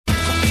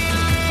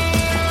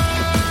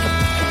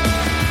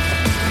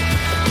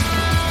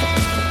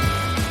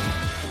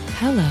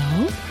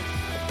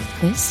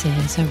This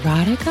is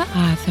erotica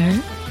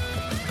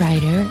author,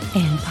 writer,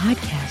 and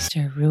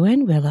podcaster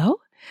Ruan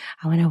Willow.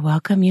 I want to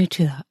welcome you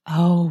to the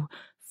Oh,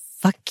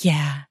 Fuck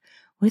Yeah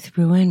with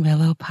Ruan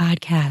Willow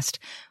podcast,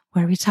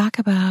 where we talk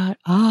about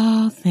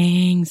all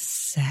things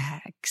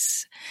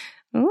sex.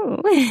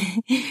 Ooh,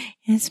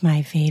 it's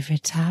my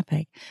favorite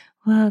topic.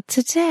 Well,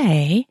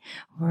 today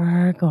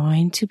we're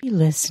going to be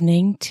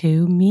listening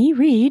to me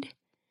read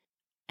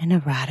an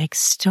erotic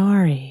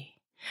story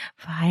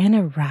by an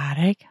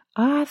erotic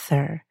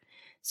author.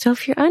 So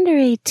if you're under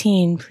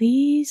 18,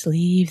 please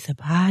leave the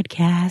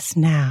podcast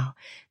now.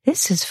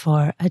 This is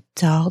for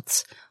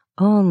adults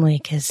only,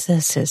 because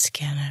this is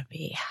gonna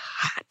be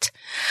hot.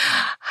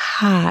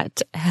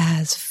 Hot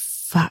as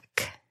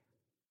fuck.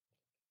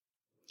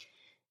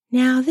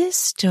 Now, this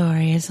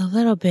story is a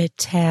little bit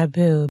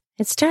taboo.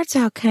 It starts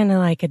out kind of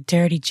like a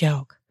dirty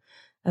joke.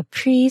 A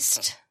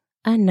priest,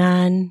 a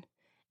nun,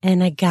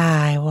 and a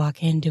guy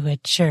walk into a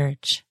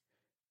church.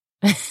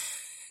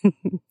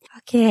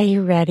 Okay, are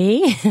you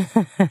ready?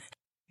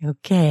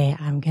 Okay,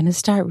 I'm going to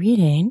start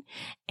reading,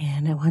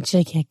 and I want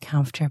you to get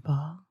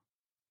comfortable.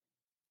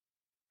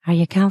 Are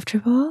you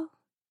comfortable?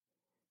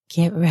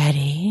 Get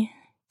ready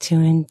to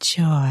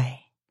enjoy.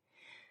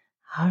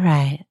 All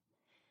right,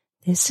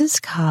 this is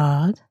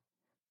called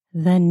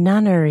The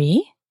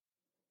Nunnery,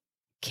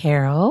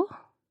 Carol,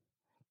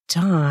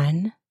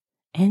 Dawn,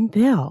 and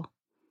Bill,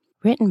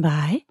 written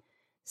by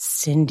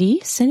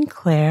Cindy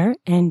Sinclair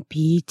and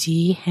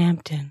B.D.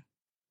 Hampton.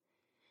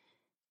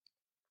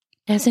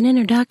 As an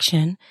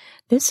introduction,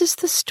 this is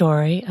the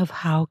story of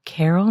how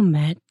Carol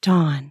met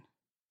Dawn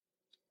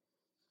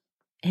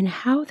and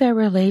how their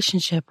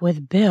relationship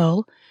with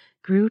Bill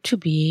grew to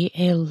be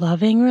a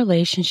loving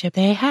relationship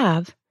they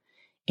have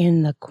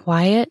in The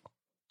Quiet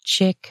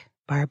Chick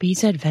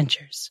Barbie's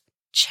Adventures,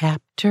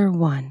 Chapter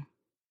 1.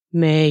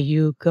 May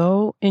you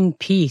go in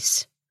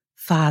peace,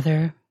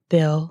 Father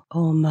Bill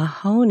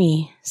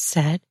O'Mahony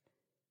said.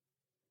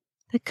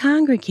 The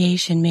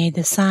congregation made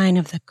the sign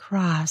of the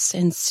cross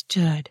and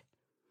stood.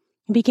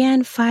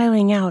 Began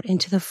filing out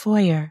into the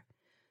foyer.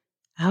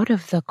 Out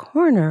of the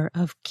corner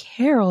of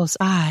Carol's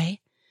eye,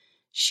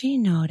 she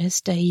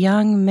noticed a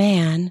young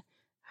man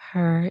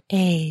her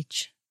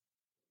age.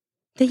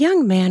 The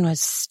young man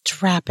was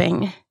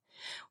strapping,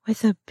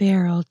 with a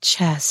barrel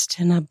chest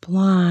and a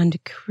blonde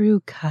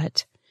crew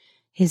cut,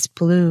 his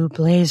blue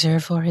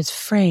blazer for his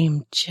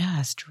frame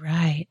just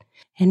right,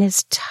 and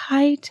his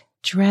tight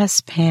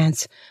dress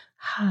pants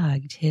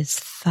hugged his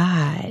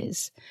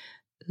thighs.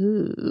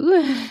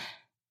 Ooh.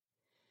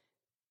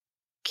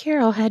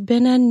 Carol had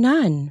been a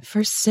nun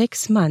for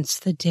 6 months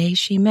the day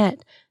she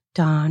met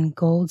Don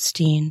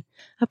Goldstein,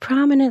 a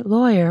prominent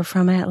lawyer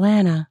from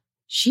Atlanta.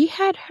 She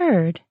had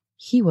heard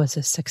he was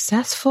a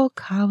successful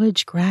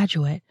college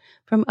graduate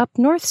from up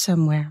north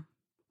somewhere.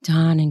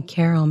 Don and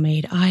Carol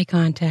made eye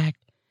contact.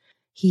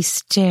 He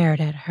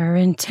stared at her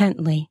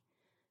intently,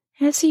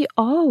 as he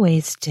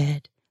always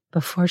did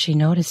before she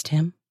noticed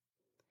him.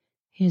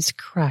 His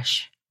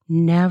crush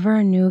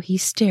never knew he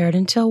stared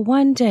until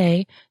one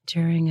day,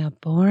 during a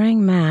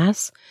boring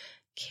mass,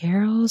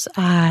 Carol's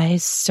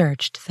eyes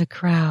searched the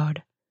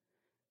crowd.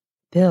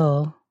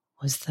 Bill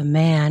was the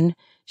man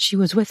she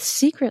was with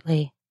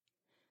secretly.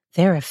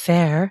 Their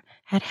affair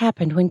had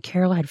happened when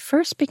Carol had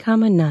first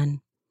become a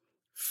nun,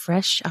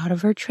 fresh out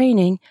of her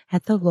training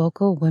at the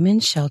local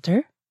women's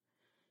shelter.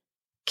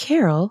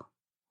 Carol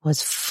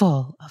was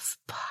full of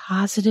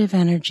positive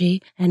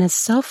energy and a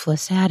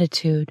selfless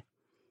attitude.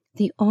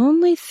 The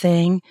only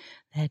thing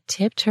that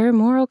tipped her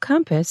moral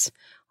compass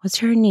was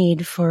her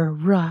need for a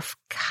rough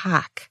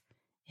cock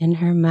in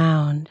her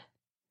mound.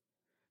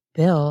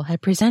 Bill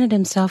had presented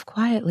himself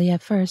quietly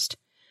at first,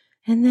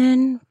 and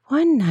then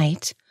one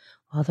night,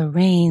 while the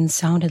rain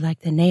sounded like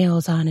the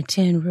nails on a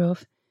tin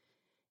roof,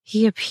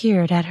 he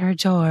appeared at her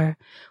door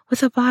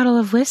with a bottle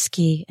of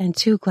whiskey and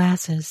 2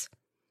 glasses.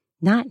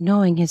 Not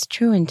knowing his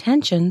true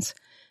intentions,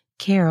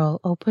 Carol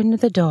opened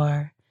the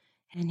door,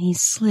 and he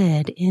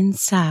slid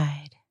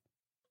inside.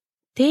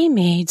 They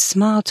made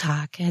small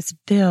talk as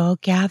Bill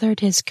gathered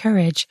his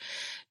courage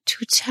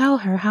to tell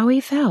her how he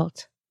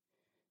felt.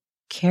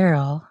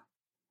 Carol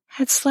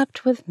had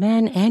slept with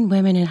men and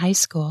women in high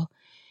school,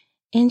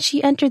 and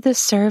she entered the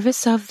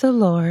service of the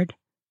Lord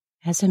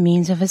as a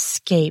means of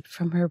escape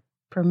from her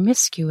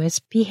promiscuous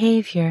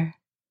behavior.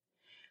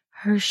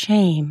 Her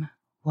shame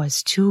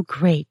was too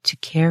great to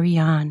carry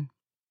on.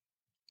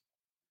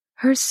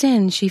 Her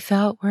sins, she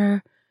felt,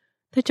 were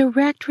the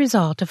direct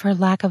result of her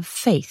lack of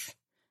faith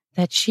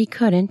that she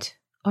couldn't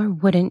or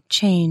wouldn't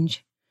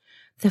change.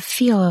 The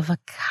feel of a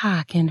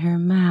cock in her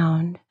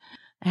mound,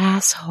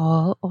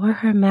 asshole, or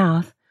her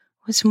mouth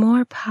was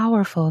more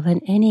powerful than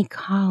any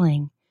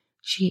calling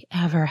she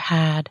ever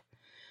had.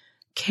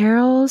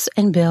 Carol's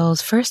and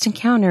Bill's first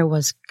encounter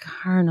was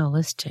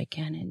carnalistic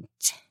and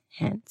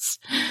intense.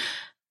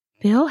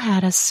 Bill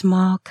had a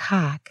small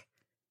cock,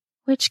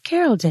 which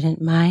Carol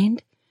didn't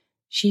mind.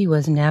 She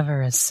was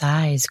never a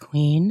size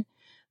queen.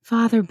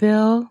 Father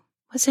Bill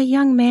was a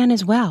young man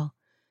as well,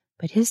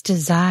 but his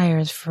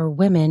desires for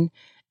women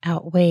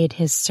outweighed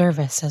his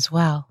service as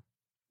well.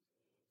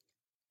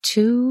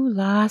 Two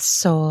lost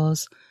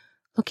souls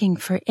looking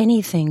for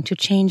anything to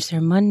change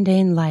their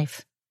mundane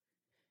life.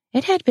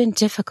 It had been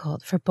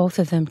difficult for both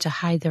of them to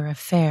hide their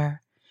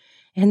affair,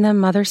 and the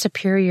Mother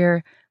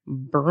Superior,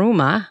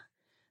 Bruma,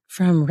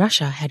 from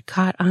Russia had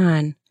caught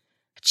on,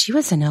 but she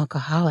was an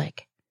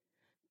alcoholic.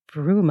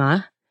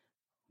 Bruma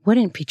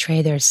wouldn't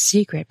betray their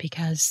secret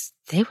because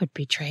they would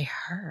betray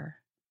her.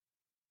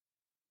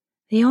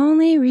 The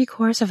only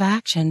recourse of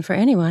action for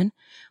anyone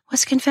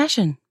was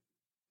confession.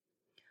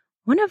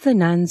 One of the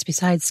nuns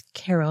besides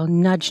Carol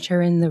nudged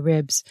her in the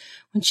ribs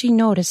when she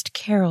noticed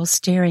Carol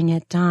staring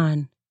at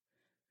Dawn.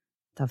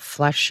 "The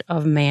flesh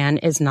of man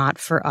is not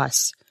for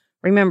us.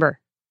 Remember,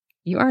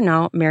 you are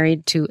now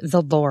married to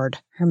the Lord,"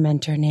 her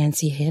mentor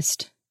Nancy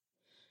hissed.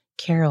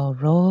 Carol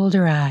rolled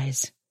her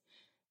eyes.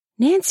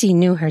 Nancy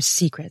knew her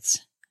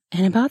secrets,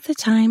 and about the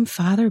time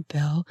Father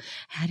Bill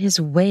had his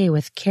way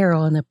with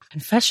Carol in the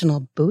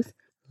confessional booth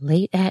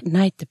late at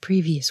night the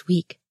previous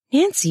week,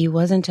 Nancy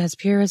wasn't as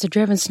pure as a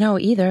driven snow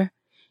either.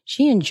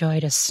 She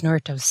enjoyed a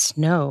snort of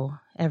snow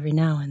every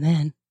now and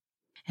then,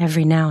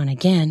 every now and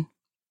again.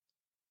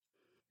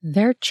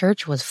 Their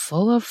church was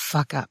full of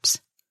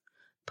fuck-ups,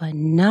 but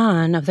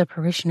none of the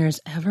parishioners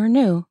ever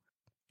knew.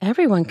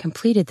 Everyone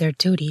completed their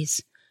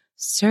duties.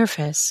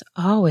 Surface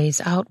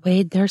always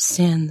outweighed their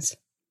sins.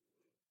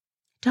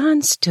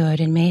 Don stood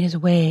and made his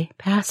way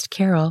past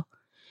Carol,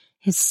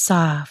 his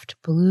soft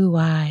blue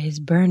eyes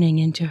burning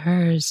into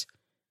hers.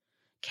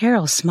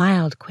 Carol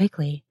smiled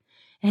quickly,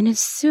 and as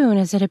soon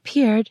as it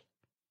appeared,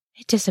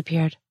 it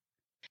disappeared.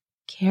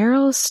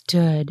 Carol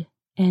stood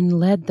and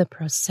led the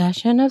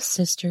procession of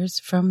sisters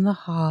from the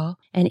hall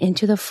and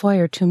into the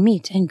foyer to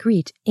meet and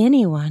greet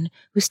anyone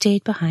who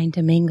stayed behind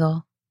to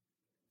mingle.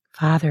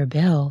 Father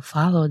Bill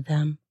followed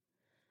them,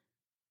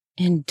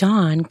 and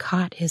Dawn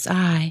caught his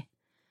eye.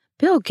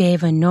 Bill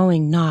gave a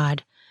knowing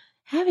nod,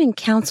 having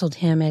counseled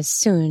him as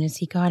soon as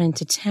he got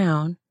into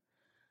town.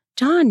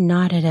 Dawn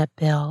nodded at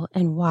Bill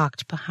and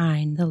walked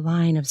behind the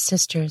line of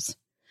sisters.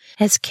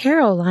 As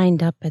Carol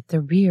lined up at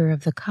the rear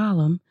of the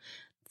column,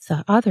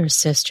 the other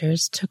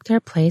sisters took their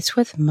place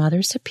with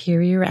Mother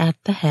Superior at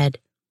the head.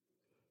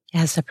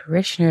 As the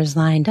parishioners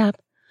lined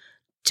up,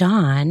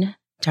 Dawn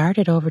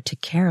darted over to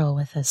Carol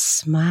with a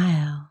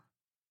smile.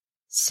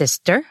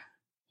 "Sister,"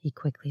 he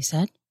quickly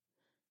said.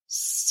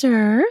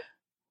 "Sir,"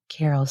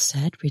 Carol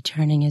said,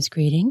 returning his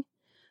greeting.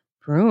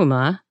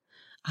 Bruma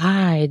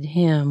eyed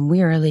him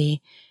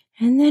wearily,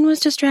 and then was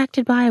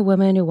distracted by a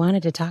woman who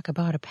wanted to talk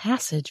about a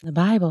passage in the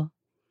Bible.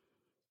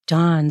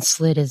 Dawn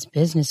slid his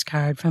business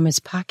card from his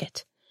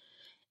pocket,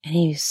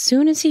 and as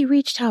soon as he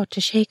reached out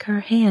to shake her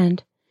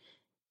hand,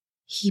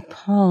 he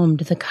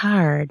palmed the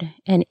card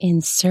and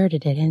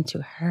inserted it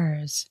into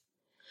hers.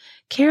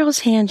 Carol's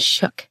hand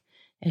shook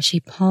as she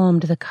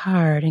palmed the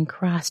card and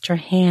crossed her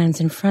hands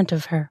in front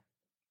of her.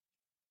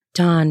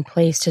 Don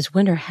placed his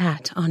winter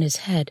hat on his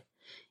head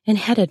and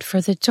headed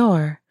for the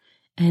door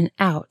and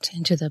out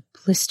into the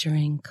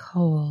blistering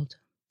cold.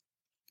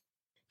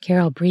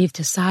 Carol breathed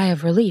a sigh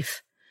of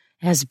relief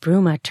as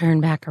Bruma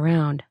turned back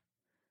around.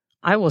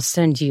 "I will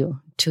send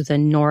you to the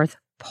North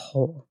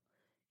Pole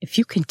if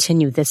you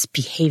continue this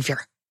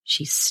behavior,"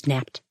 she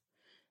snapped.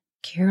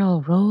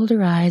 Carol rolled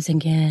her eyes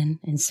again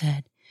and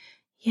said,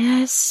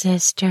 "Yes,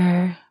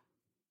 sister."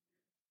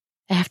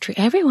 After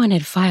everyone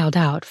had filed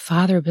out,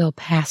 Father Bill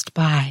passed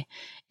by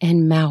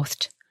and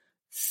mouthed,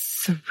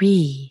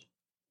 "3,"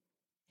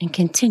 and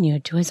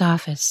continued to his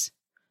office.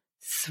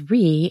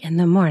 3 in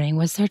the morning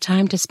was their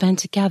time to spend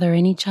together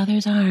in each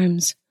other's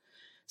arms.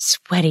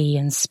 Sweaty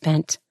and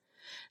spent,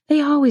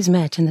 they always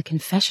met in the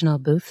confessional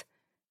booth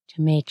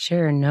to make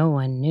sure no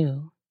one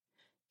knew.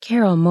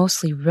 Carol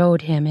mostly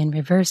rode him in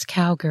reverse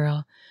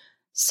cowgirl,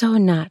 so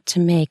not to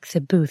make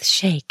the booth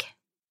shake.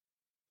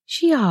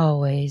 She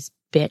always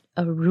bit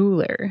a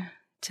ruler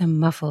to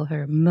muffle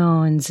her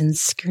moans and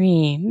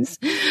screams.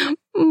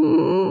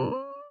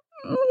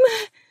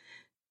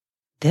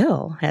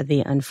 Bill had the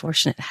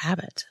unfortunate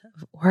habit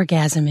of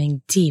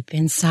orgasming deep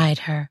inside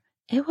her.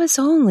 It was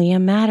only a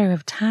matter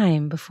of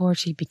time before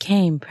she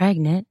became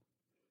pregnant.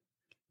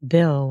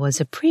 Bill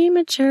was a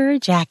premature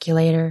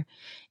ejaculator,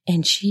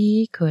 and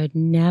she could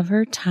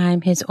never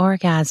time his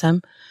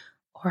orgasm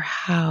or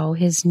how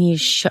his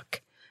knees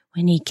shook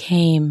when he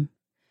came.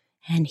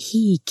 And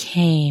he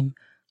came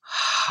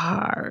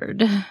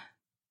hard.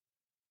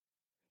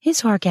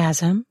 His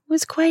orgasm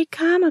was quite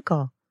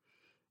comical,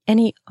 and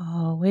he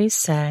always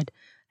said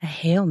a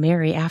Hail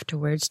Mary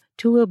afterwards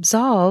to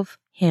absolve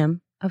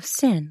him of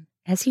sin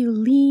as he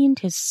leaned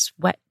his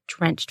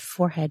sweat-drenched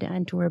forehead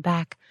onto her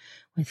back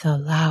with a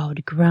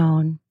loud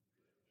groan.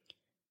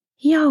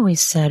 He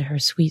always said her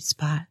sweet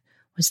spot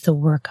was the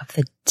work of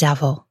the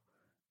devil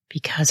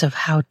because of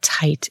how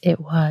tight it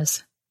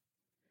was.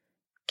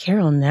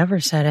 Carol never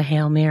said a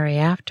Hail Mary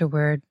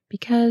afterward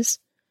because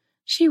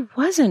she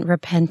wasn't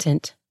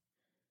repentant.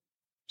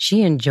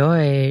 She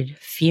enjoyed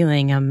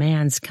feeling a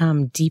man's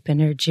cum deep in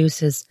her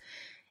juices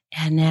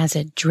and as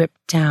it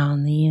dripped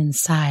down the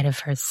inside of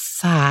her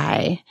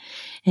thigh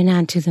and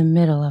onto the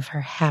middle of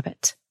her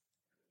habit.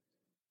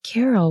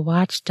 Carol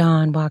watched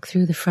Dawn walk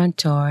through the front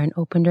door and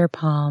opened her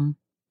palm.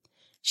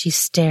 She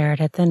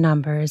stared at the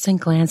numbers and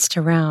glanced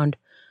around.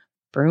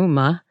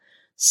 Bruma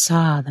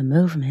saw the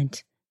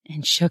movement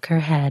and shook her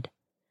head.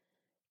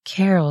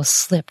 Carol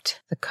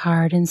slipped the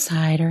card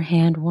inside her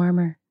hand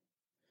warmer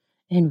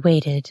and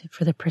waited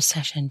for the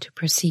procession to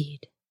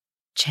proceed.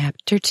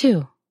 Chapter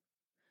 2.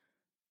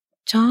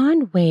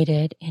 John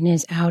waited in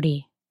his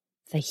Audi,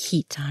 the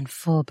heat on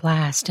full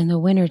blast in the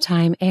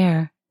wintertime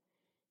air.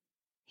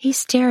 He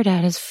stared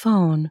at his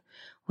phone,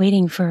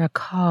 waiting for a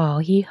call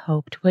he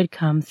hoped would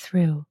come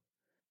through.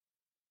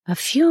 A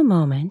few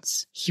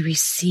moments, he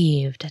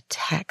received a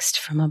text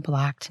from a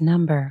blocked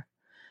number.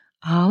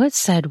 All it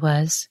said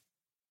was,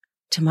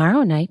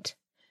 "Tomorrow night,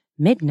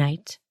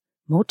 midnight,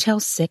 Motel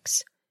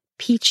 6,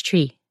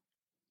 Peachtree.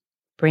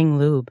 Bring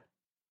lube."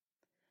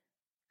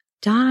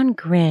 Don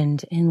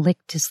grinned and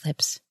licked his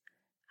lips.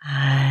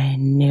 "I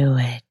knew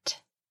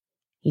it,"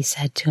 he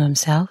said to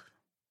himself.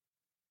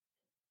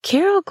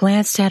 Carol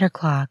glanced at her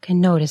clock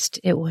and noticed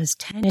it was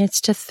 10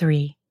 minutes to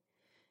 3.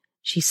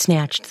 She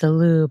snatched the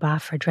lube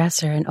off her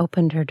dresser and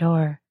opened her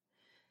door.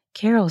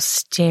 Carol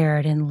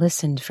stared and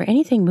listened for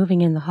anything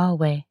moving in the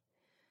hallway.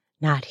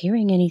 Not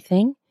hearing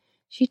anything,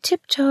 she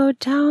tiptoed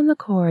down the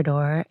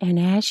corridor, and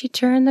as she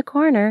turned the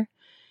corner,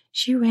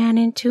 she ran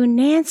into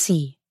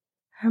Nancy,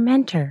 her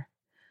mentor,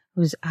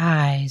 whose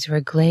eyes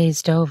were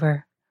glazed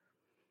over.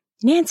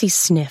 Nancy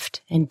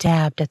sniffed and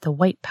dabbed at the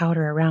white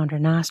powder around her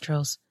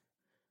nostrils.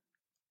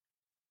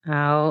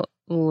 "Out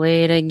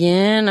late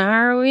again,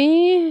 are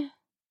we?"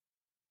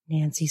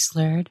 Nancy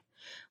slurred,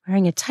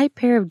 wearing a tight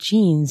pair of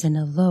jeans and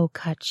a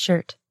low-cut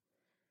shirt.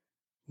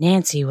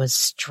 Nancy was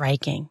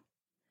striking.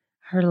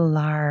 Her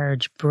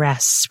large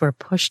breasts were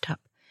pushed up,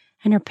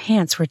 and her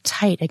pants were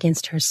tight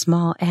against her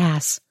small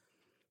ass.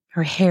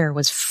 Her hair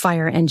was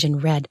fire engine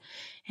red,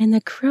 and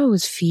the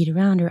crow's feet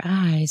around her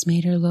eyes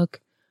made her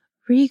look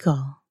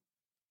regal.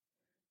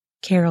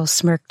 Carol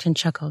smirked and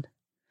chuckled.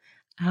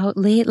 "Out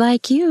late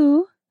like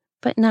you,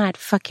 but not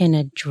fucking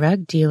a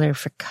drug dealer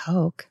for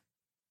coke."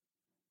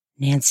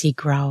 Nancy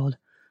growled,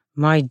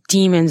 "My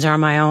demons are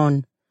my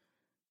own.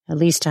 At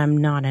least I'm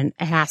not an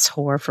ass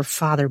whore for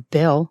Father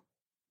Bill."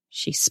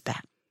 She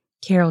spat.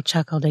 Carol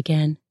chuckled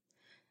again.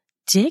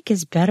 "Dick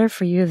is better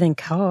for you than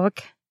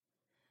coke.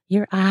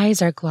 Your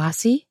eyes are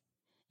glossy,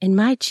 and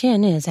my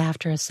chin is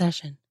after a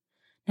session.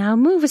 Now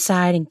move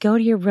aside and go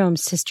to your room,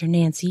 Sister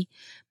Nancy,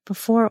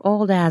 before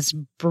old-ass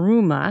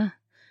Bruma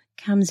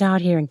comes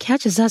out here and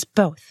catches us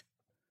both."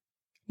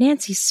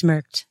 Nancy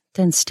smirked,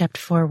 then stepped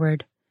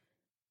forward.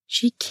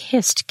 She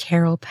kissed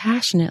Carol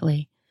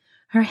passionately,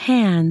 her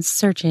hands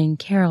searching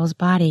Carol's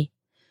body.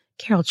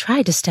 Carol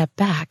tried to step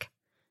back,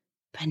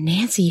 but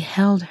Nancy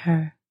held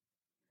her.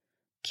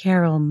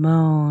 Carol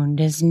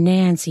moaned as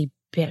Nancy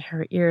bit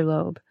her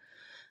earlobe.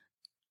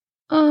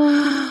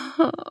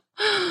 "Oh,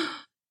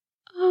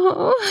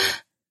 oh,"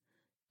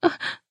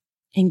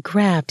 and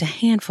grabbed a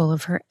handful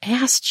of her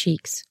ass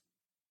cheeks.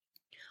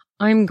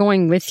 "I'm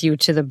going with you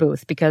to the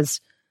booth because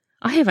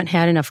I haven't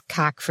had enough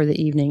cock for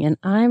the evening, and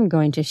I'm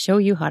going to show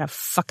you how to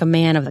fuck a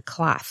man of the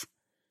cloth,"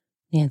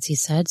 Nancy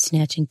said,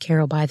 snatching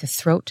Carol by the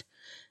throat.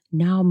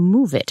 "Now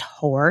move it,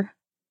 whore."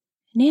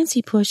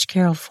 Nancy pushed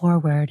Carol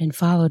forward and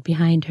followed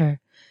behind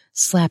her,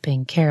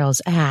 slapping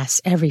Carol's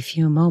ass every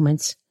few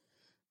moments,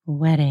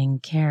 wetting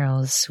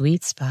Carol's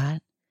sweet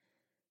spot.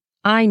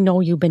 "I know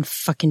you've been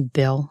fucking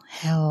Bill.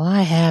 Hell,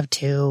 I have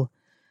too.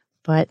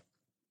 But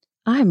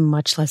I'm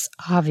much less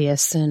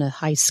obvious than a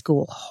high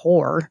school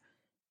whore,"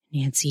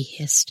 Nancy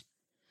hissed.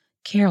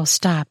 Carol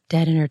stopped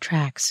dead in her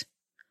tracks.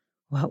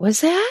 "What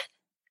was that?"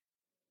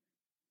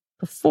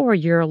 "Before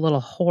your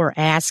little whore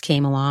ass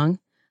came along,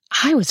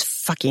 I was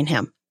fucking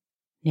him,"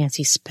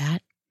 Nancy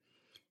spat.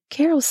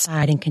 Carol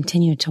sighed and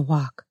continued to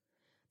walk.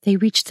 They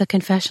reached the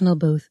confessional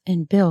booth,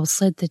 and Bill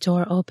slid the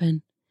door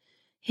open.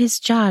 His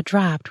jaw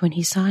dropped when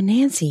he saw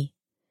Nancy.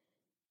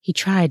 He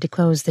tried to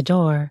close the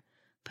door,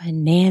 but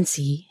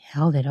Nancy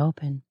held it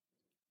open.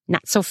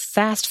 "Not so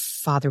fast,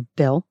 Father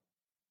Bill,"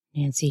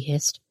 Nancy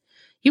hissed.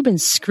 "You've been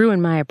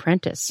screwing my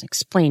apprentice.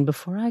 Explain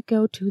before I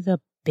go to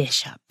the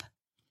bishop."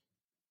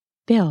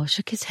 Bill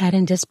shook his head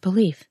in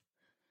disbelief.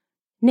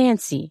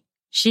 "Nancy,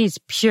 she's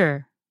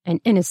pure and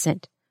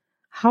innocent.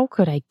 How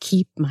could I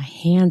keep my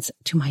hands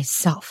to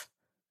myself?"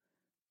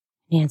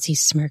 Nancy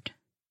smirked.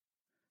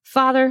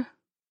 "Father,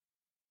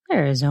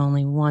 there is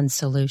only one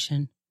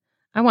solution.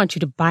 I want you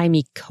to buy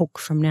me coke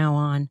from now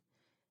on.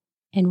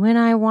 And when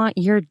I want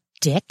your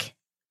dick,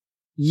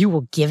 you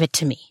will give it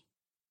to me."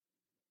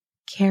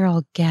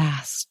 Carol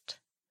gasped.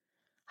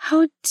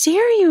 "How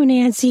dare you,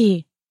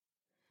 Nancy?"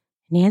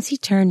 Nancy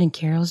turned in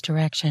Carol's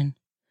direction.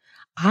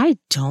 "I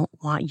don't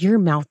want your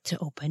mouth to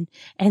open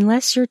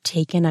unless you're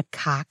taking a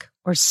cock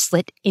or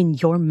slit in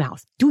your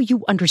mouth. Do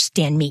you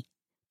understand me?"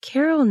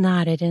 Carol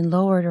nodded and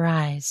lowered her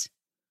eyes.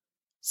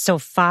 "So,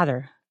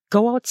 Father,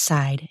 go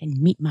outside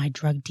and meet my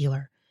drug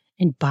dealer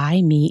and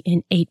buy me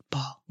an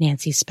 8-ball,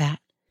 Nancy spat.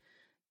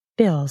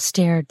 Bill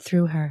stared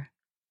through her.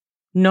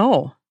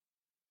 No.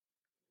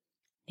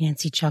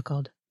 Nancy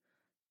chuckled.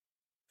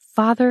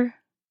 Father,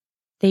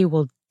 they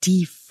will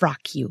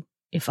defrock you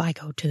if I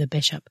go to the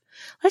bishop.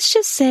 Let's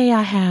just say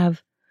I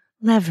have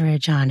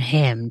leverage on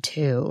him,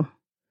 too.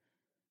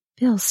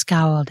 Bill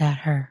scowled at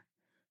her.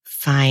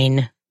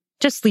 Fine.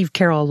 Just leave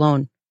Carol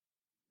alone.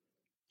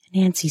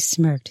 Nancy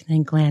smirked,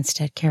 then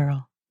glanced at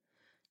Carol.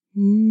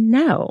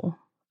 No,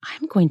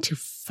 I'm going to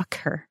fuck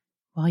her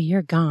while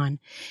you're gone,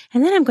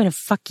 and then I'm going to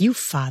fuck you,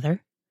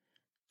 Father,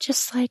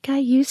 just like I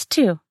used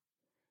to.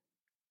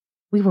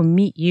 We will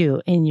meet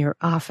you in your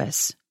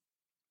office.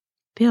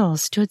 Bill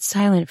stood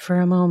silent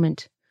for a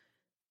moment.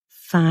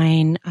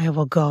 Fine, I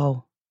will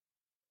go.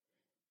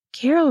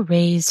 Carol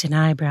raised an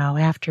eyebrow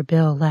after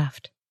Bill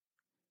left.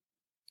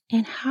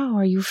 And how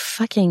are you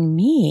fucking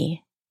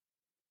me?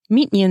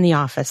 Meet me in the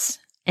office,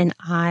 and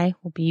I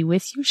will be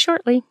with you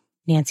shortly,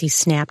 Nancy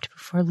snapped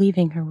before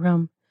leaving her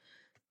room.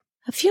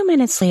 A few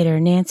minutes later,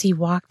 Nancy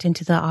walked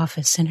into the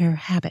office in her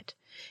habit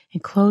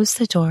and closed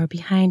the door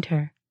behind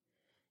her.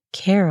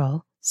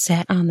 Carol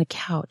sat on the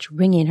couch,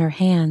 wringing her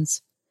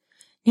hands.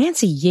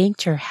 Nancy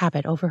yanked her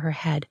habit over her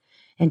head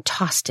and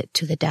tossed it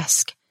to the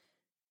desk.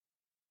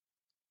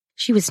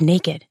 She was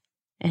naked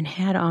and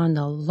had on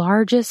the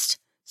largest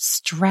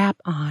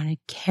strap-on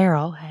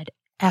Carol had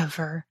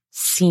ever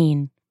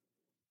seen.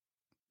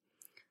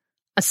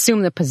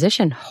 Assume the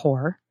position,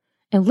 whore,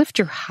 and lift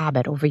your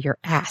hobbit over your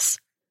ass,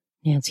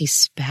 Nancy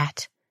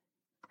spat,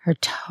 her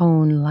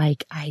tone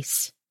like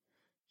ice.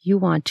 You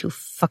want to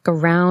fuck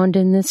around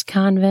in this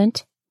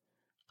convent?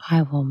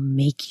 I will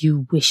make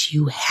you wish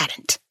you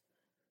hadn't.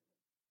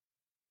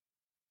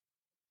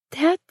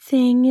 That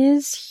thing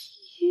is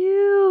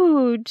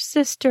huge,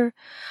 sister.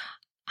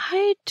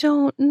 I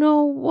don't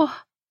know.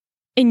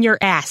 In your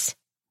ass,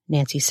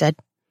 Nancy said,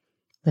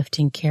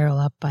 lifting Carol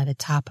up by the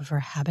top of her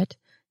habit.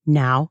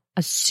 Now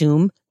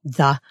assume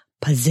the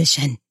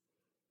position.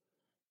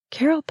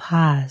 Carol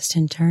paused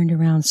and turned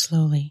around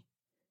slowly.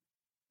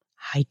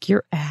 Hike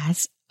your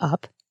ass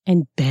up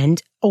and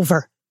bend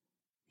over,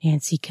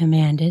 Nancy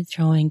commanded,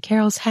 throwing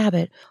Carol's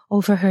habit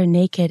over her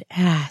naked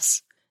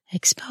ass,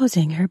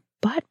 exposing her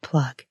butt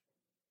plug.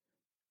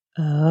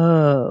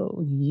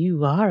 Oh,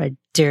 you are a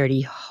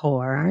dirty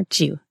whore, aren't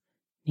you?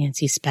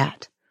 Nancy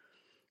spat.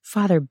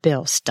 Father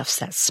Bill stuffs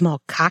that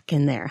small cock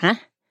in there, huh?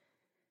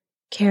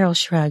 Carol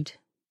shrugged.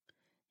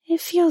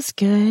 It feels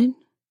good.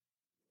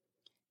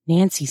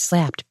 Nancy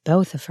slapped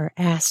both of her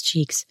ass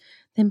cheeks,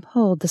 then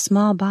pulled the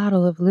small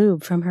bottle of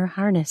lube from her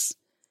harness.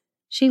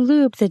 She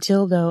lubed the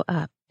dildo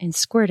up and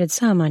squirted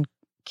some on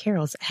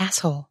Carol's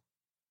asshole.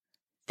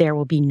 There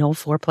will be no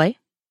foreplay.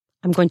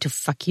 I'm going to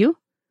fuck you.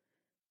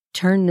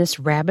 Turn this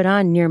rabbit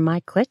on near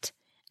my clit,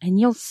 and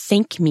you'll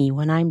thank me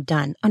when I'm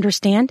done.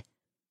 Understand?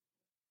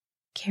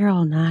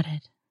 Carol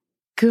nodded.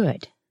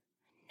 Good.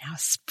 Now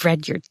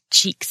spread your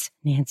cheeks,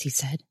 Nancy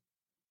said,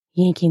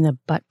 yanking the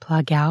butt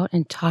plug out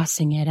and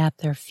tossing it at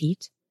their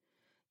feet.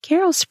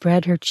 Carol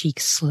spread her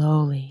cheeks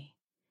slowly,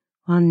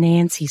 while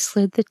Nancy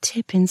slid the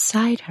tip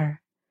inside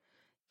her.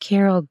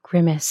 Carol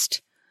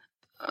grimaced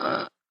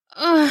as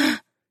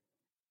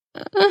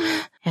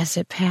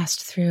it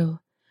passed through,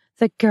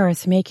 the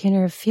girth making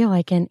her feel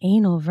like an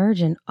anal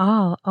virgin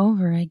all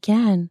over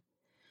again.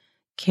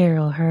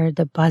 Carol heard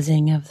the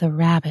buzzing of the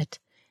rabbit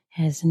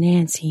as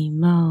Nancy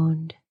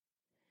moaned.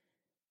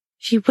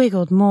 She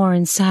wiggled more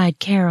inside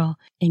Carol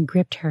and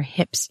gripped her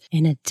hips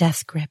in a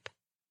death grip.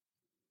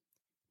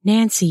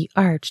 Nancy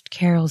arched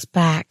Carol's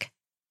back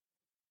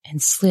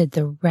and slid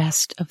the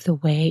rest of the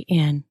way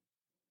in.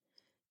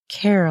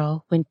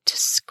 Carol went to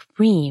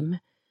scream,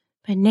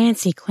 but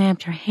Nancy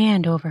clamped her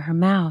hand over her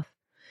mouth.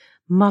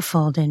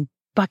 Muffled and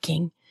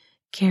bucking,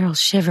 Carol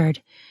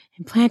shivered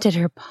and planted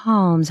her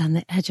palms on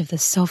the edge of the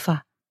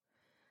sofa.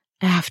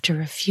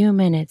 After a few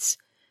minutes,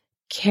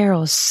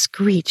 Carol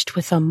screeched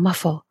with a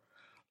muffle.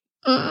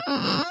 Do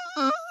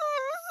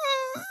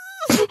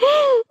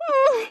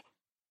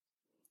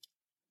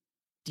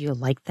you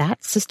like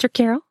that, Sister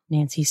Carol?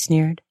 Nancy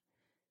sneered.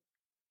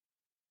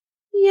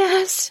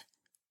 Yes,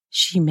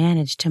 she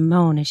managed to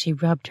moan as she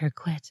rubbed her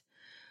clit.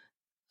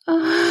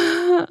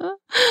 Oh,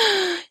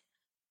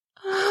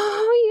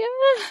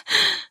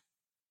 yeah.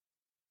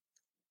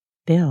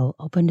 Bill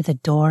opened the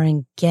door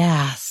and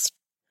gasped.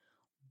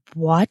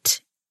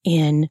 What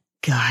in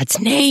God's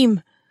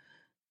name?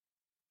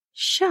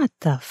 Shut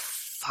the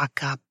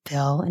fuck up,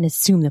 Bill, and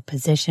assume the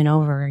position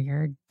over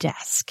your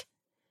desk.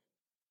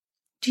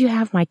 Do you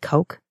have my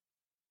Coke?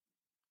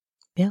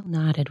 Bill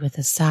nodded with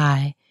a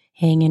sigh,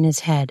 hanging his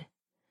head.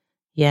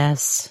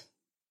 Yes.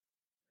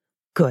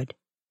 Good.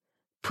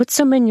 Put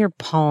some in your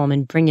palm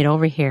and bring it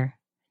over here,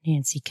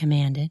 Nancy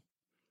commanded.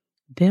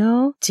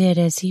 Bill did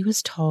as he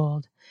was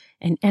told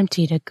and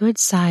emptied a good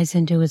size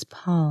into his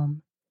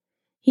palm.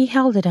 He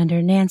held it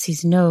under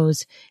Nancy's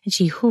nose and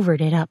she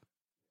hoovered it up.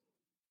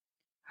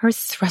 Her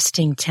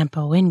thrusting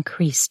tempo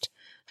increased,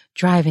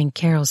 driving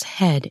Carol's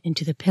head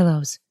into the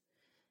pillows.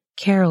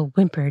 Carol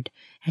whimpered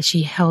as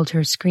she held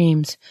her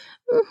screams.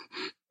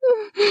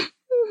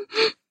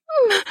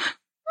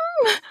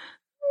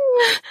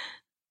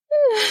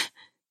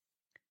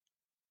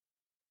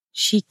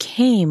 She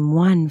came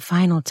one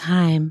final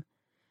time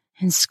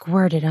and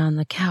squirted on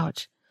the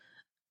couch.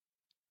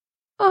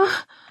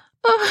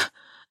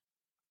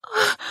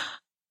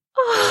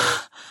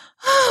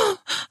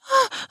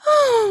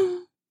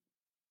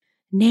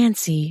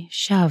 Nancy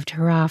shoved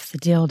her off the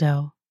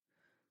dildo.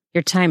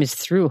 Your time is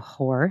through,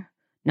 whore.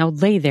 Now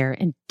lay there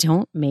and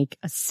don't make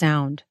a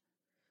sound.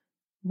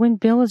 When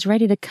Bill is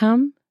ready to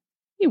come,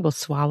 you will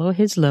swallow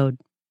his load.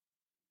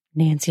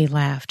 Nancy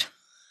laughed.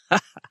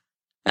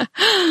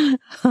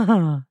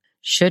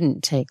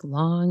 Shouldn't take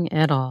long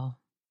at all.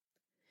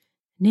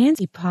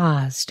 Nancy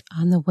paused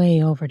on the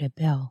way over to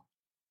Bill.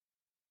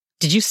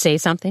 Did you say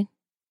something?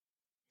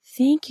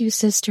 Thank you,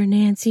 Sister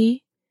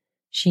Nancy,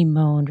 she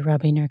moaned,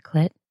 rubbing her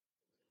clit.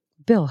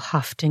 Bill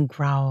huffed and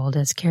growled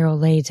as Carol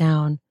lay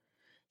down.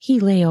 He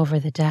lay over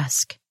the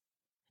desk.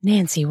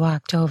 Nancy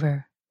walked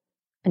over.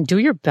 Undo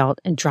your belt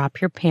and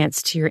drop your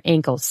pants to your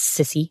ankles,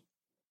 sissy.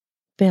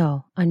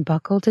 Bill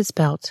unbuckled his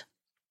belt.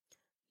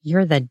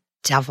 You're the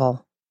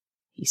devil,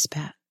 he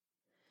spat.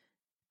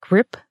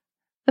 Grip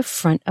the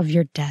front of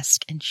your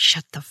desk and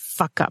shut the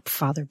fuck up,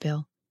 Father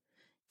Bill.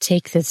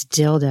 Take this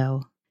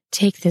dildo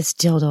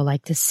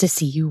like the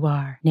sissy you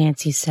are,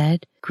 Nancy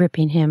said,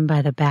 gripping him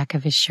by the back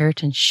of his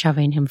shirt and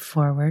shoving him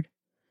forward.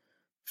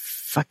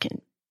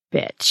 Fucking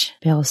bitch,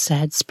 Bill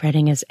said,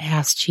 spreading his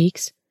ass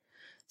cheeks.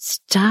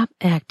 Stop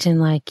acting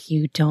like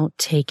you don't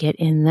take it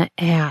in the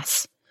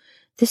ass.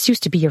 This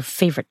used to be your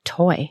favorite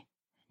toy,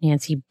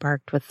 Nancy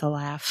barked with the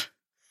laugh.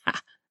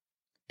 Ha.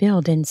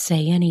 Bill didn't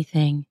say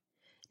anything.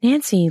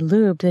 Nancy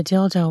lubed the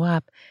dildo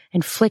up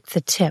and flicked the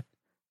tip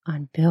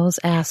on Bill's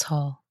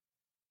asshole.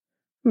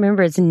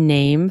 Remember its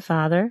name,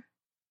 Father?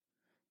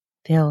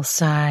 Bill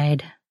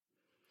sighed.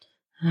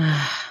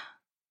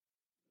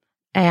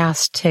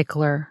 Ass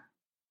tickler.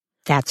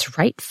 That's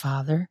right,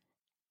 Father.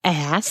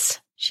 Ass.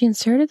 She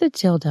inserted the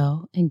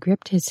dildo and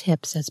gripped his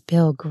hips as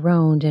Bill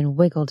groaned and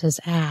wiggled his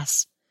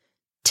ass.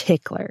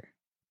 Tickler.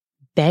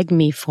 Beg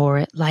me for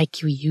it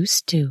like you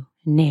used to,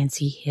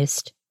 Nancy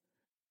hissed.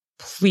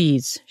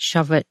 Please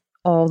shove it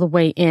all the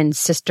way in,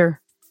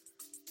 sister.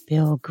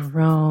 Bill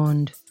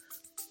groaned.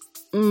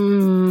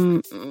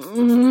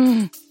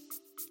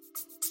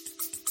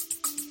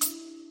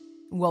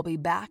 We'll be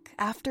back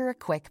after a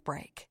quick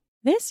break.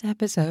 This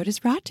episode is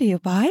brought to you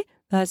by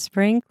the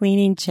spring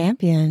cleaning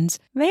champions,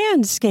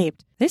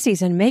 Manscaped. This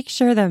season, make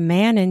sure the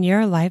man in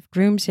your life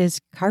grooms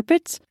his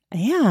carpets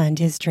and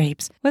his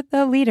drapes with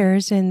the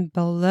leaders in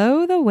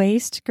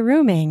below-the-waist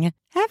grooming.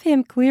 Have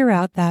him clear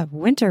out that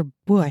winter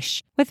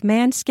bush with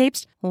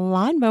Manscaped's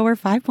Lawnmower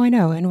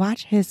 5.0 and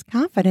watch his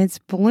confidence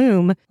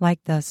bloom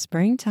like the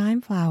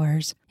springtime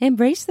flowers.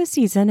 Embrace the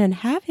season and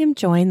have him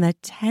join the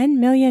 10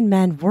 million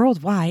men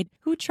worldwide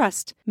who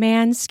trust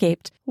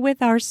Manscaped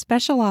with our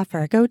special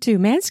offer. Go to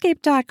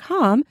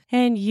manscaped.com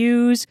and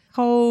use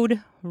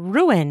code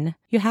RUIN.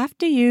 You have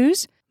to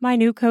use my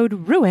new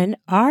code RUIN,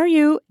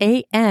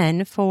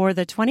 RUAN, for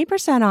the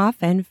 20% off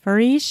and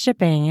free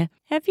shipping.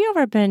 Have you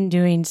ever been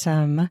doing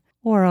some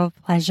oral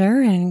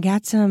pleasure and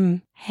got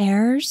some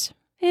hairs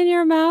in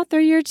your mouth or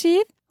your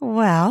teeth?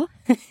 Well,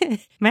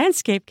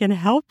 Manscaped can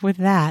help with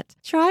that.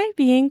 Try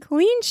being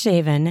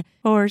clean-shaven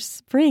for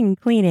spring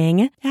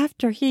cleaning.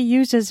 After he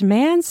uses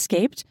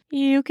Manscaped,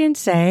 you can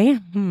say,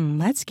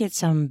 let's get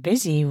some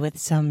busy with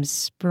some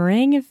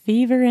spring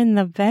fever in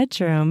the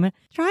bedroom.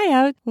 Try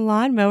out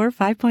Lawnmower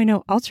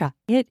 5.0 Ultra.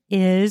 It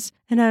is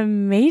an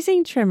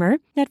amazing trimmer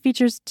that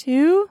features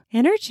 2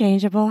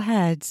 interchangeable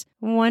heads,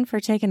 one for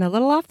taking a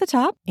little off the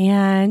top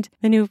and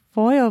the new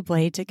foil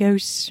blade to go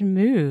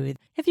smooth.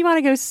 If you want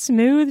to go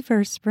smooth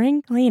for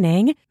spring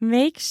cleaning,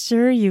 make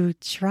sure you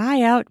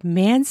try out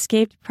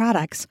Manscaped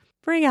products.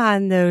 Bring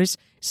on those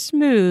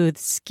smooth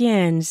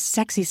skin,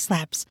 sexy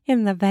slaps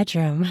in the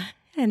bedroom.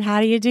 And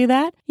how do you do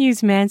that?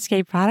 Use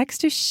Manscaped products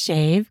to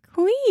shave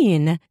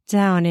clean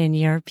down in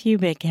your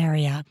pubic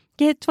area.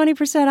 Get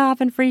 20%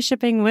 off and free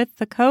shipping with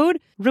the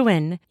code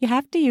RUIN. You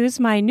have to use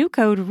my new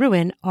code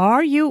RUIN,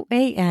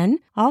 RUAN,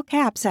 all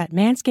caps at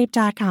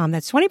manscaped.com.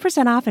 That's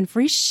 20% off and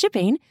free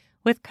shipping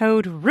with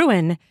code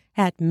RUIN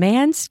at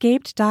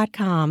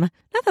manscaped.com.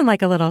 Nothing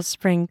like a little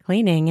spring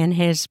cleaning in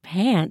his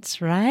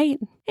pants, right?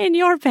 In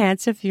your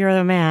pants if you're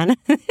the man.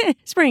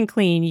 Spring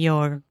clean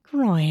your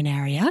groin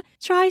area.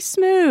 Try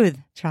smooth.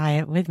 Try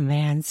it with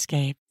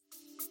Manscaped.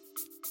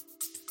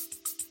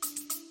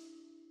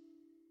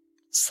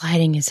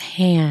 Sliding his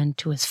hand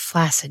to his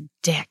flaccid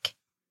dick.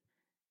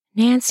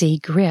 Nancy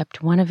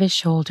gripped one of his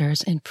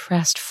shoulders and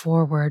pressed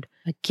forward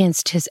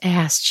against his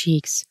ass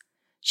cheeks.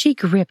 She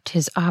gripped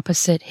his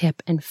opposite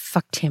hip and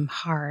fucked him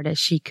hard as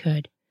she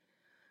could,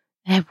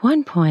 at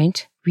one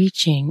point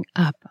reaching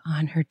up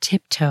on her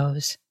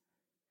tiptoes.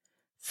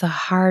 The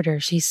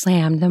harder she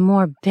slammed, the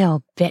more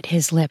Bill bit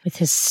his lip, with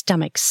his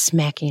stomach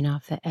smacking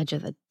off the edge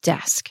of the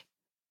desk.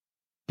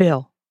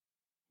 Bill.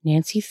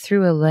 Nancy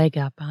threw a leg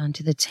up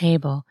onto the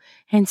table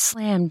and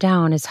slammed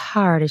down as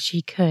hard as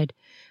she could.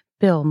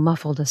 Bill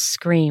muffled a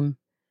scream.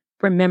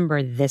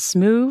 Remember this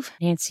move?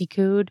 Nancy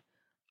cooed.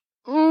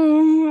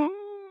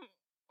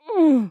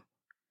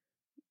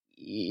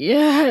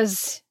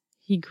 Yes,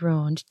 he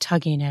groaned,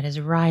 tugging at his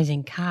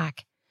rising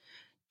cock.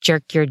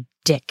 Jerk your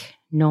dick,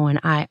 knowing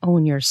I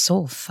own your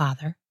soul,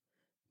 father.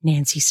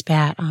 Nancy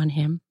spat on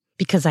him.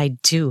 Because I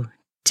do,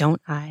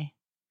 don't I?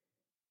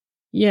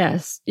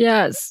 Yes,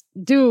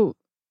 do.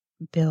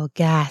 Bill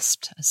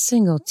gasped, a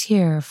single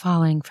tear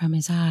falling from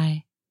his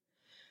eye.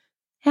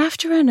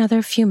 After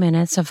another few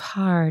minutes of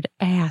hard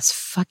ass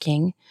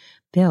fucking,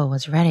 Bill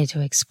was ready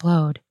to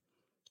explode.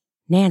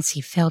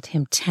 Nancy felt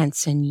him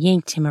tense and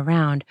yanked him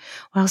around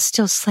while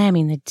still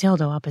slamming the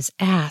dildo up his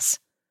ass.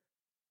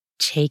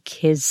 Take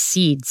his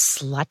seed,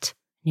 slut,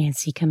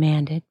 Nancy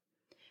commanded.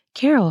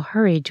 Carol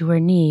hurried to her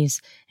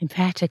knees and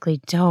practically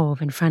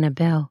dove in front of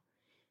Bill.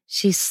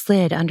 She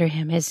slid under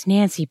him as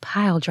Nancy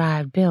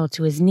pile-drived Bill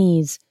to his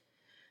knees.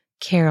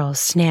 Carol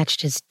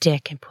snatched his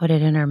dick and put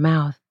it in her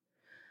mouth.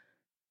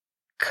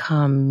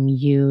 Come,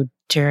 you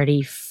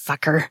dirty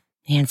fucker,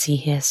 Nancy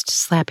hissed,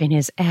 slapping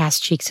his ass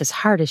cheeks as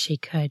hard as she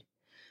could.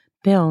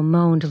 Bill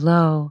moaned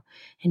low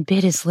and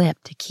bit his lip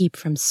to keep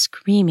from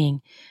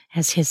screaming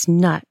as his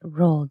nut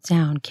rolled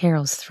down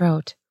Carol's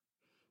throat.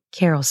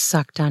 Carol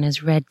sucked on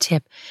his red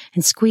tip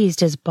and squeezed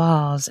his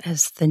balls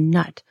as the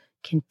nut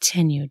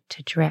continued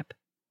to drip.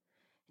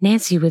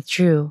 Nancy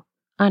withdrew,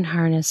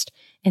 unharnessed,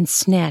 and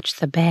snatched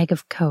the bag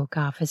of coke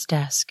off his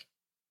desk.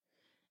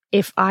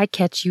 If I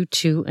catch you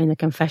two in the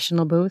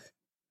confessional booth,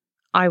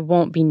 I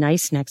won't be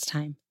nice next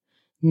time.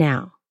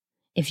 Now,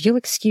 if you'll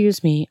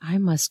excuse me, I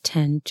must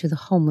tend to the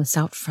homeless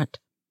out front,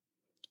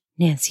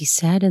 Nancy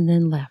said and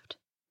then left.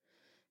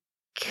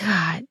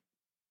 God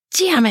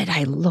damn it,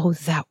 I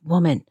loathe that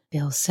woman,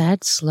 Bill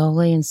said,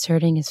 slowly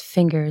inserting his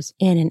fingers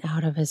in and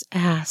out of his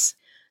ass.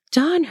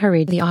 Don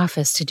hurried to the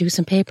office to do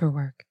some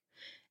paperwork.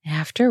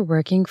 After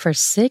working for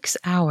 6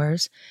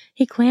 hours,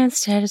 he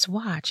glanced at his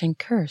watch and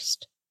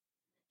cursed.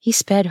 He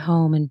sped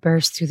home and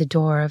burst through the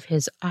door of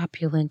his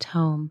opulent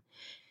home,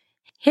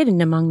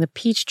 hidden among the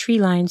peach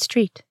tree-lined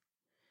street.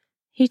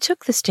 He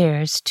took the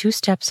stairs 2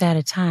 steps at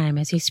a time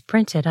as he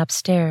sprinted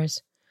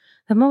upstairs.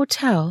 The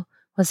motel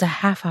was a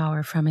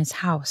half-hour from his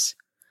house,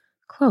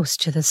 close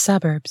to the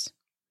suburbs.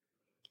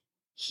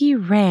 He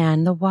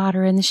ran the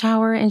water in the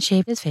shower and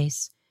shaved his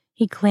face.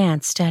 He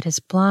glanced at his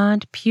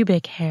blonde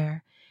pubic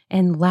hair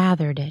and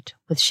lathered it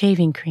with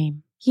shaving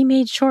cream. He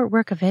made short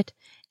work of it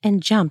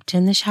and jumped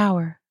in the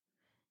shower.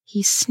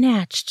 He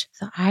snatched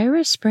the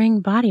Irish Spring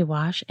body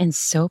wash and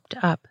soaped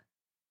up.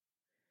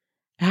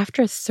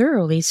 After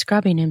thoroughly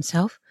scrubbing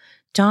himself,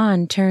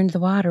 Don turned the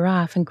water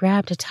off and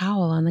grabbed a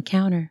towel on the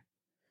counter.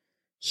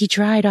 He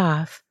dried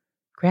off,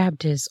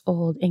 grabbed his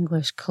Old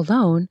English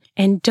cologne,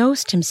 and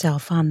dosed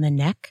himself on the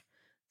neck,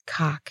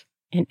 cock,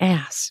 and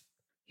ass.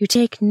 You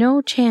take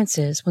no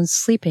chances when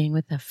sleeping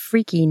with a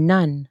freaky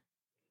nun.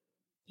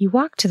 He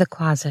walked to the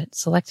closet,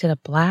 selected a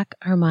black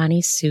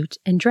Armani suit,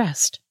 and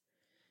dressed.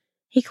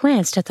 He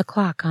glanced at the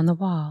clock on the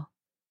wall.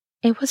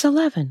 It was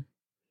 11.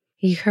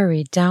 He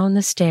hurried down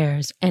the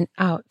stairs and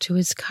out to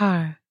his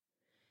car.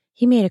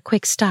 He made a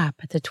quick stop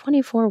at the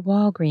 24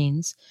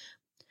 Walgreens,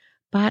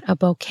 bought a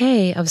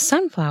bouquet of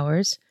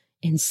sunflowers,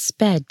 and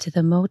sped to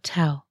the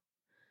motel.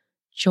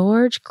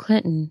 George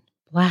Clinton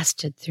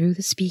blasted through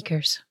the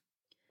speakers.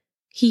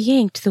 He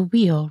yanked the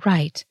wheel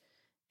right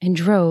and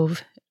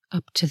drove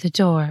up to the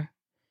door.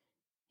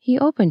 He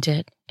opened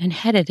it and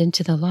headed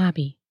into the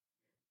lobby.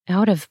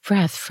 Out of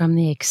breath from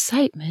the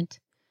excitement,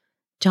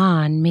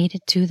 Don made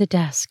it to the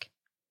desk.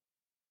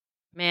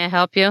 May I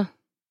help you?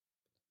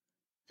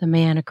 The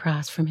man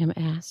across from him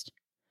asked.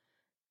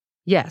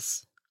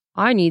 Yes,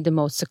 I need the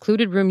most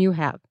secluded room you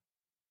have.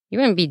 You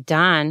wouldn't be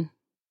Don,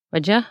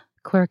 would ya?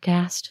 Clerk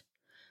asked.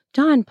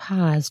 Don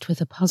paused with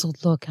a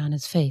puzzled look on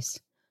his face.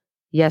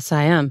 Yes,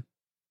 I am.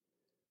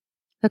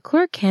 The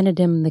clerk handed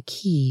him the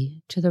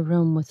key to the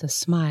room with a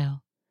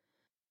smile.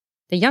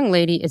 The young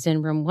lady is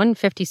in room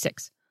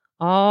 156,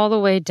 all the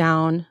way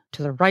down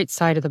to the right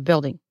side of the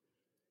building.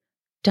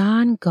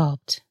 Don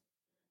gulped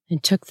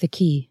and took the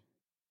key.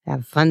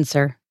 Have fun,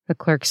 sir, the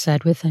clerk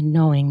said with a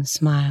knowing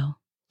smile.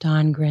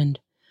 Don grinned.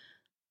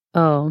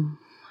 Oh,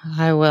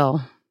 I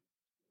will.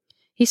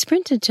 He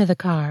sprinted to the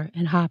car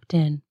and hopped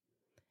in.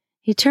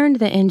 He turned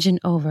the engine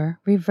over,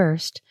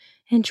 reversed,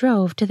 and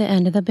drove to the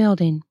end of the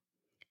building.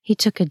 He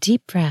took a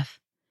deep breath,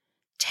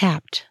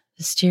 tapped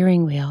the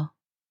steering wheel.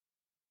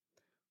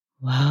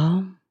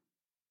 Well,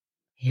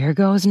 here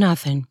goes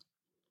nothing,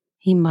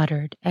 he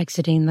muttered,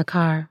 exiting the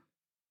car.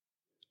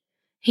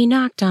 He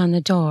knocked on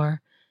the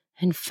door,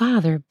 and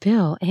Father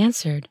Bill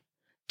answered.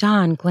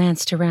 Don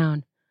glanced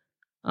around.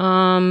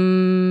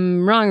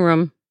 Wrong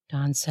room,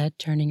 Don said,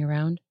 turning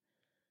around.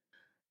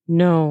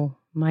 No,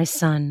 my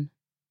son.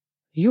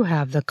 You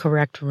have the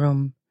correct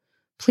room.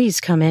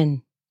 Please come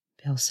in,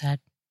 Bill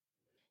said.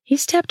 He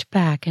stepped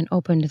back and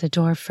opened the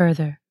door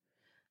further.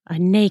 A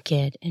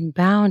naked and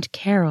bound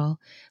Carol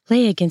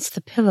lay against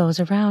the pillows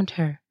around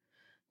her.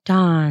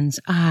 Don's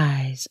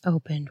eyes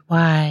opened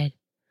wide.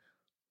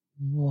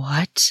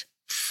 What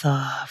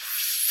the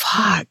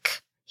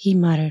fuck? He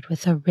muttered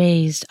with a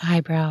raised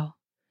eyebrow.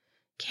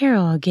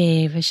 Carol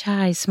gave a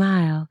shy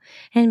smile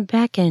and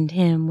beckoned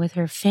him with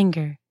her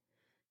finger.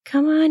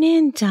 Come on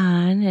in,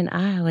 Don, and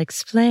I'll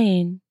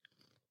explain.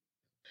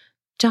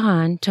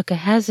 Don took a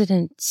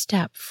hesitant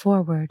step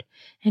forward,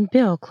 and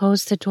Bill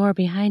closed the door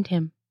behind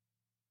him.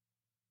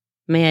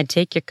 May I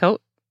take your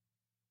coat?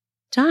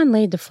 Don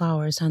laid the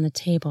flowers on the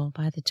table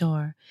by the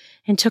door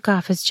and took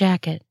off his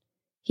jacket.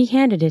 He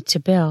handed it to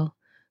Bill,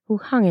 who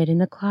hung it in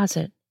the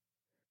closet.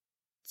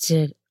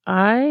 Did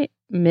I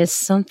miss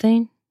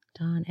something?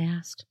 Don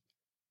asked.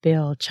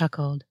 Bill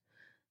chuckled.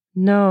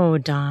 No,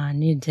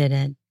 Don, you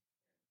didn't.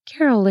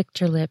 Carol licked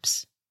her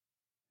lips.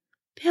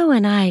 Bill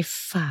and I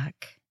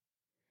fuck.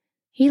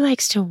 He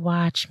likes to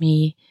watch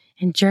me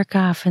and jerk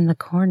off in the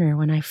corner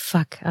when I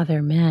fuck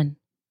other men.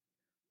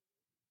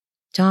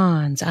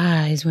 Don's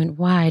eyes went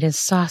wide as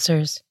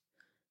saucers.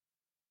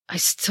 I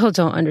still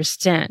don't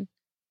understand.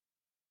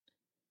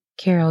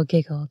 Carol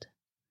giggled.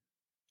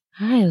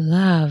 I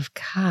love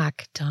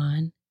cock,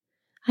 Don.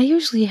 I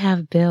usually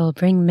have Bill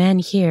bring men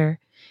here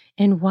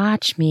and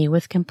watch me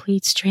with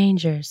complete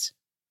strangers.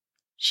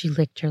 She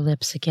licked her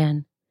lips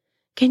again.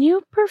 Can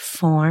you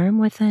perform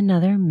with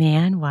another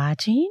man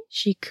watching?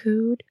 She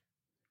cooed.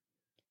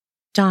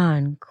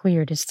 Don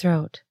cleared his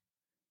throat.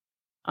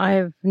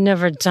 I've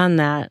never done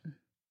that.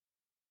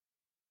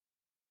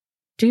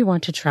 Do you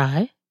want to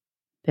try?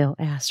 Bill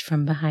asked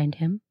from behind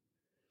him.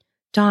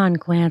 Don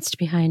glanced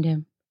behind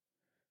him.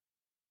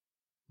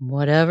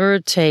 Whatever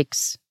it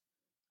takes.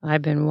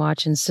 I've been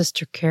watching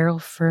Sister Carol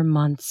for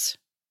months.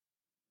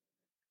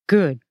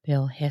 Good,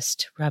 Bill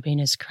hissed, rubbing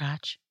his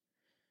crotch.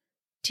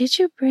 Did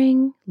you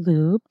bring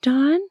lube,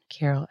 Don?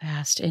 Carol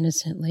asked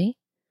innocently.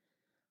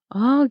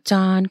 All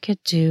Don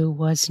could do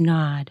was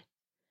nod.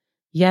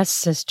 Yes,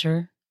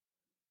 sister.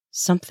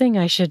 Something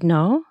I should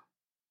know?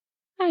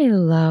 I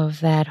love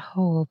that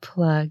hole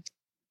plugged,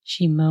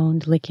 she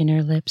moaned, licking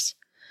her lips.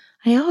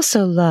 I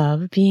also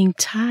love being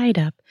tied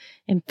up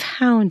and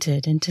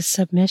pounded into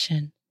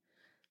submission.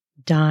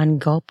 Don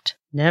gulped.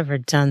 Never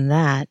done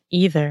that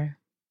either.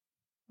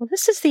 Well,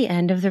 this is the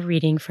end of the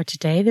reading for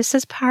today. This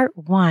is part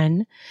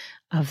 1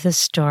 of the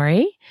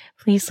story.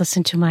 Please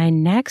listen to my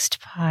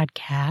next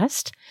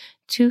podcast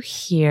to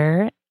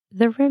hear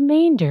the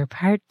remainder,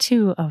 part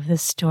 2 of the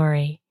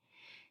story.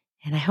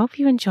 And I hope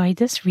you enjoyed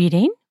this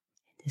reading.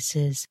 This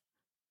is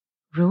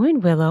Ruin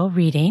Willow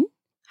reading.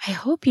 I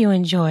hope you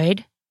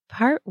enjoyed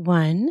part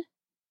 1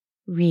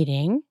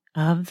 reading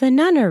of The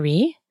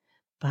Nunnery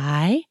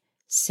by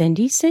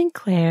Cindy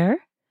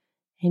Sinclair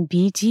and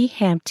B.D.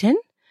 Hampton.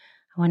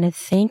 I want to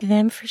thank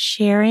them for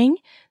sharing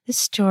the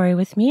story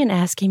with me and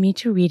asking me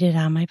to read it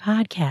on my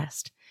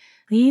podcast.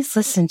 Please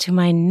listen to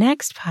my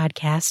next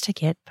podcast to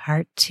get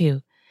part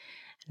 2.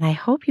 And I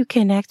hope you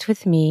connect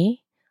with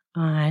me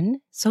on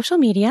social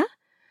media.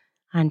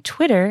 On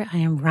Twitter, I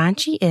am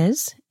Raunchy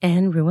Is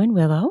and Ruin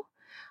Willow.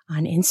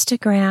 On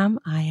Instagram,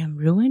 I am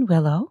Ruin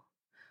Willow,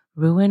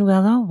 Ruin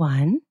Willow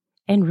 1,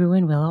 and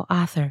Ruin Willow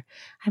Author.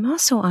 I'm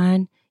also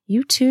on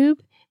YouTube,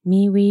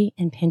 MeWe,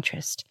 and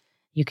Pinterest.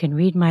 You can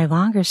read my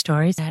longer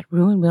stories at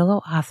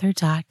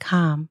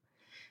ruinwillowauthor.com.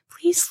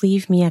 Please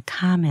leave me a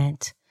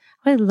comment.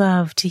 I would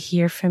love to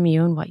hear from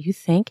you and what you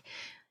think.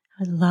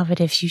 I would love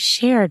it if you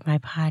shared my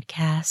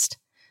podcast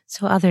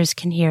so others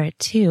can hear it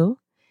too.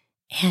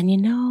 And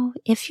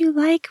if you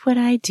like what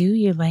I do,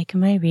 you like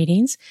my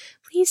readings,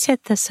 please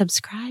hit the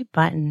subscribe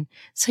button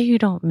so you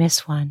don't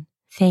miss one.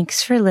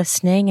 Thanks for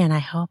listening, and I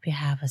hope you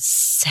have a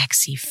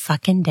sexy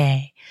fucking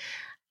day.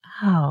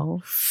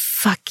 Oh,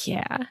 fuck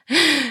yeah.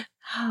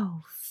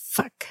 Oh,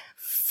 fuck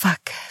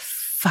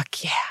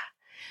yeah.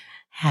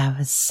 Have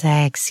a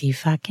sexy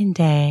fucking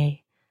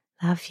day.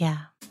 Love ya.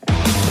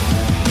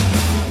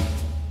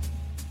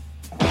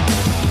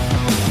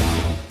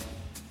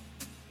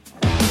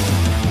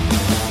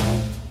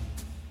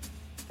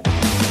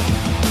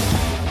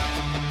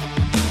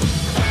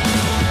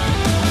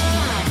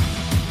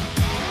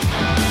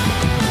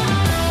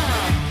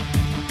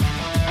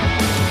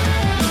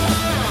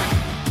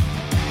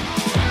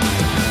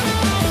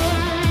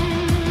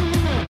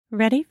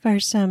 Ready for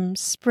some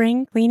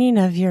spring cleaning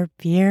of your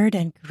beard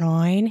and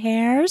groin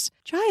hairs?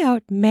 Try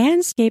out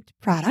Manscaped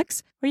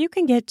products where you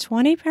can get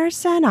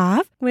 20%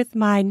 off with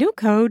my new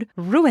code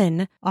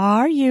RUAN,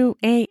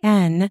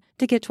 RUAN,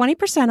 to get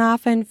 20%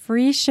 off and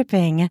free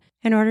shipping.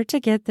 In order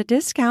to get the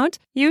discount,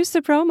 use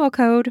the promo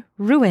code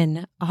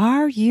RUAN,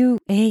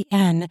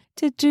 RUAN,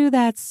 to do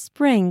that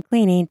spring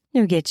cleaning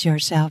to get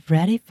yourself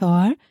ready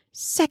for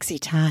sexy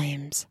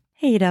times.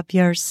 Heat up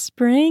your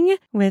spring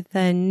with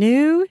a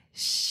new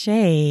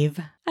shave,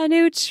 a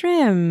new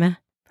trim.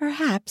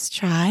 Perhaps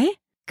try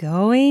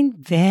going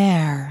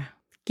bare.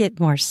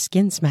 Get more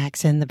skin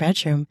smacks in the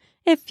bedroom,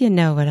 if you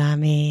know what I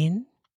mean.